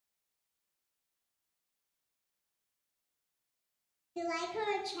If you like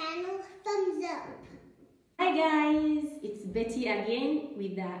our channel, thumbs up. Hi guys, it's Betty again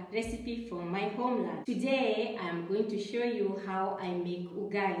with a recipe from my homeland. Today I am going to show you how I make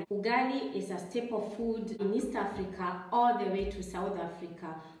ugali. Ugali is a staple food in East Africa all the way to South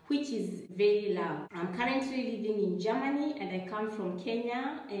Africa, which is very loved. I'm currently living in Germany and I come from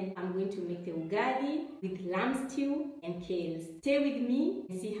Kenya, and I'm going to make the ugali with lamb stew and kales. Stay with me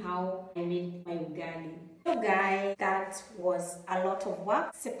and see how I made my ugali. So guys, that was a lot of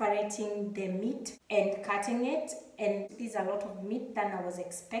work separating the meat and cutting it, and this is a lot of meat than I was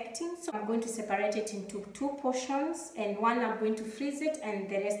expecting. So I'm going to separate it into two portions, and one I'm going to freeze it and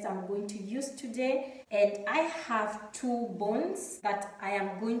the rest I'm going to use today. And I have two bones that I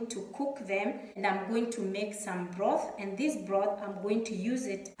am going to cook them, and I'm going to make some broth, and this broth I'm going to use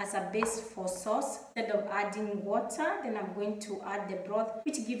it as a base for sauce. Instead of adding water, then I'm going to add the broth,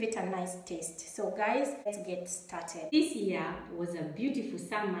 which give it a nice taste. So guys, let's get started. This year was a beautiful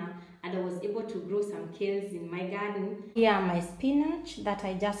summer and I was able to grow some kales in my garden. Here are my spinach that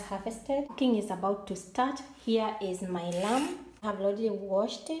I just harvested. Cooking is about to start. Here is my lamb. I've already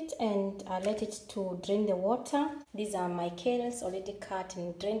washed it and I let it to drain the water. These are my kales already cut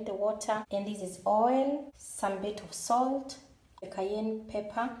and drained the water. And this is oil, some bit of salt, the cayenne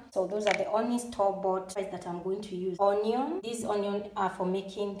pepper. So those are the only store-bought that I'm going to use. Onion. These onions are for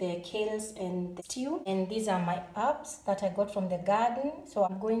making the kales and the stew. And these are my herbs that I got from the garden. So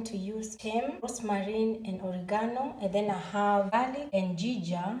I'm going to use thyme, rosemary and oregano. And then I have garlic and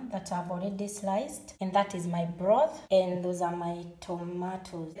ginger that I've already sliced. And that is my broth. And those are my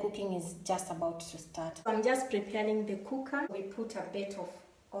tomatoes. The cooking is just about to start. So I'm just preparing the cooker. We put a bit of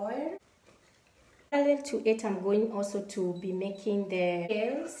oil. Parallel to it, I'm going also to be making the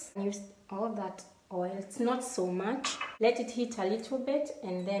kales. Use all that oil. It's not so much. Let it heat a little bit,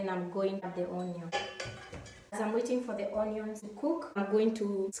 and then I'm going to add the onion. As I'm waiting for the onions to cook, I'm going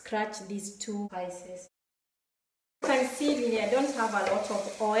to scratch these two spices. You can see really I don't have a lot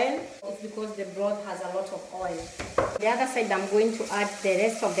of oil. It's because the broth has a lot of oil. The other side, I'm going to add the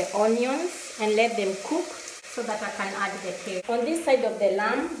rest of the onions and let them cook, so that I can add the kale. On this side of the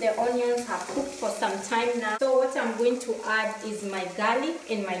lamb, the onions have cooked for some time now. So what I'm going to add is my garlic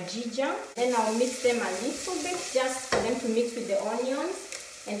and my ginger. Then I'll mix them a little bit just for them to mix with the onions.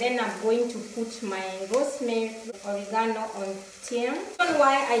 And then I'm going to put my rosemary, oregano on thyme. The reason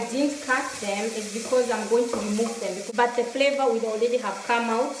why I didn't cut them is because I'm going to remove them. But the flavor will already have come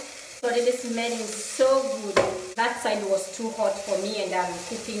out. It's already smelling so good. That side was too hot for me and I'm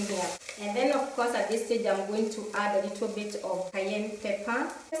cooking here. And then of course at this stage I'm going to add a little bit of cayenne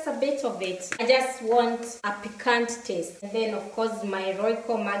pepper. Just a bit of it. I just want a piquant taste. And then of course my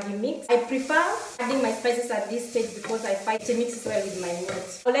Royco Maggi mix. I prefer adding my spices at this stage because I find it mixes well with my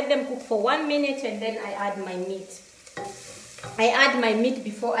meat. I'll let them cook for 1 minute and then I add my meat. I add my meat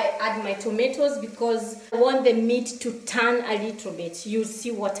before I add my tomatoes because I want the meat to turn a little bit. You'll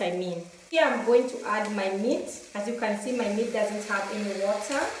see what I mean. Here I'm going to add my meat. As you can see, my meat doesn't have any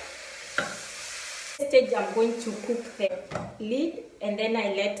water. At this stage I'm going to cook the lid and then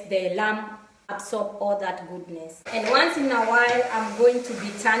I let the lamb absorb all that goodness. And once in a while I'm going to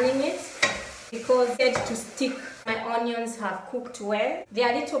be turning it because it's to stick. My onions have cooked well. They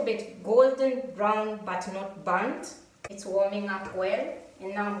are a little bit golden brown but not burnt. It's warming up well,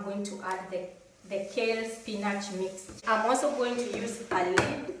 and now I'm going to add the kale spinach mix. I'm also going to use a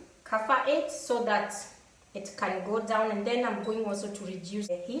lid, cover it so that it can go down, and then I'm going also to reduce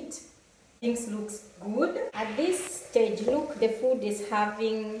the heat. Things looks good. At this stage, look, the food is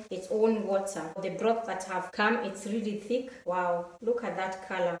having its own water. The broth that have come, it's really thick. Wow, look at that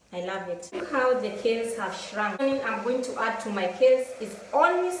color. I love it. Look how the kales have shrunk. I'm going to add to my kales is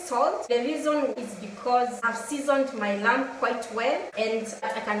only salt. The reason is because I've seasoned my lamb quite well and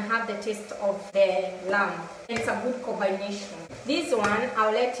I can have the taste of the lamb. It's a good combination. This one,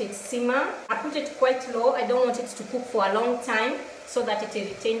 I'll let it simmer. I put it quite low. I don't want it to cook for a long time, so that it will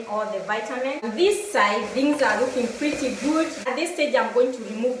retain all the vitamins. On this side, things are looking pretty good. At this stage, I'm going to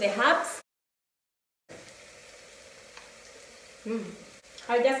remove the herbs.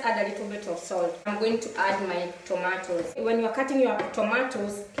 I'll just add a little bit of salt. I'm going to add my tomatoes. When you're cutting your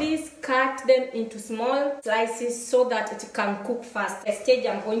tomatoes, please cut them into small slices so that it can cook fast. At this stage,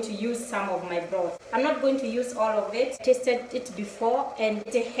 I'm going to use some of my broth. I'm not going to use all of it. I tasted it before and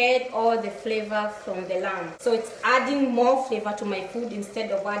it had all the flavor from the lamb. So it's adding more flavor to my food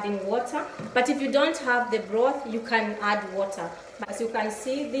instead of adding water. But if you don't have the broth, you can add water. But as you can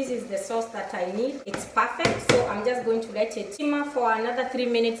see, this is the sauce that I need. It's perfect, so I'm just going to let it simmer for another 3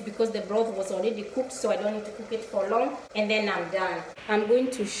 minutes because the broth was already cooked, so I don't need to cook it for long, and then I'm done. I'm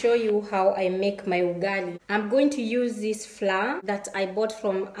going to show you how I make my ugali. I'm going to use this flour that I bought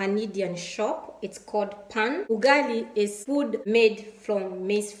from an Indian shop. It's called pan. Ugali is food made from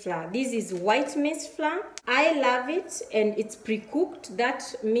maize flour. This is white maize flour. I love it, and it's pre-cooked.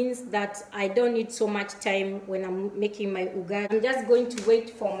 That means that I don't need so much time when I'm making my ugali. I'm just going to wait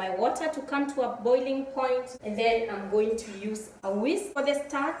for my water to come to a boiling point, and then I'm going to use a whisk for the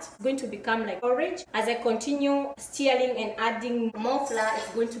start. It's going to become like porridge. As I continue stirring and adding more flour,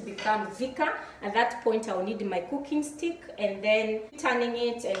 it's going to become thicker. At that point, I'll need my cooking stick and then turning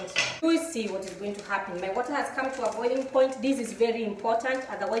it, and you will see what is going to happen. My water has come to a boiling point. This is very important,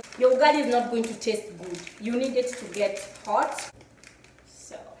 otherwise your ugali is not going to taste good. You need it to get hot.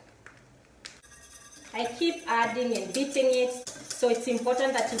 So I keep adding and beating it. So it's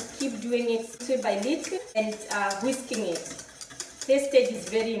important that you keep doing it little by little and whisking it. This stage is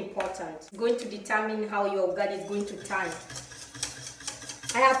very important. It's going to determine how your ugali is going to turn.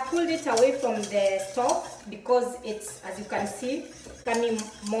 I have pulled it away from the stove because it's, as you can see, becoming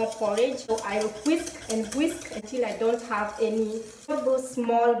more porridge. So I will whisk and whisk until I don't have any of those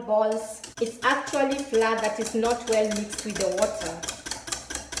small balls. It's actually flour that is not well mixed with the water.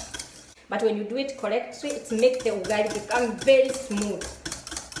 But when you do it correctly, it makes the ugali become very smooth.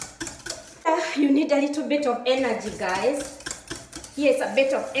 You need a little bit of energy, guys. Here's a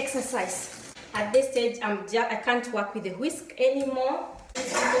bit of exercise. At this stage, I can't work with the whisk anymore. Put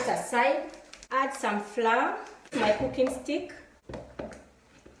it aside. Add some flour to my cooking stick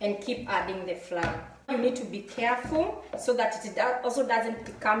and keep adding the flour. You need to be careful so that it also doesn't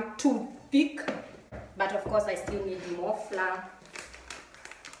become too thick. But of course, I still need more flour.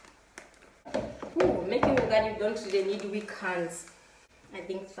 Ooh, making ugali, you don't really need weak hands. I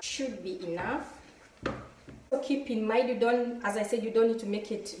think that should be enough. So keep in mind, you don't, as I said, you don't need to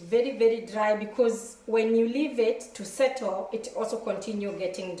make it very, very dry, because when you leave it to settle, it also continue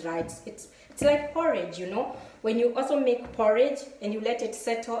getting dry. It's like porridge, you know. When you also make porridge and you let it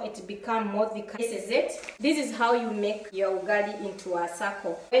settle, it become more thick. This is it. This is how you make your ugali into a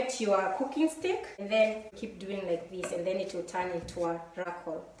circle. Wet your cooking stick and then keep doing like this, and then it will turn into a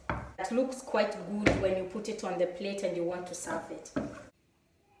circle. That looks quite good when you put it on the plate and you want to serve it.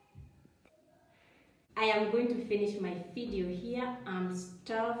 I am going to finish my video here. I'm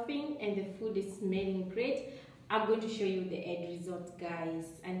starving and the food is smelling great. I'm going to show you the end result, guys.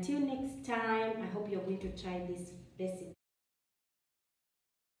 Until next time, I hope you're going to try this recipe.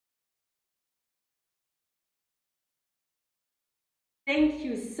 Thank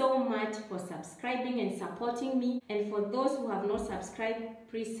you so much for subscribing and supporting me. And for those who have not subscribed,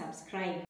 please subscribe.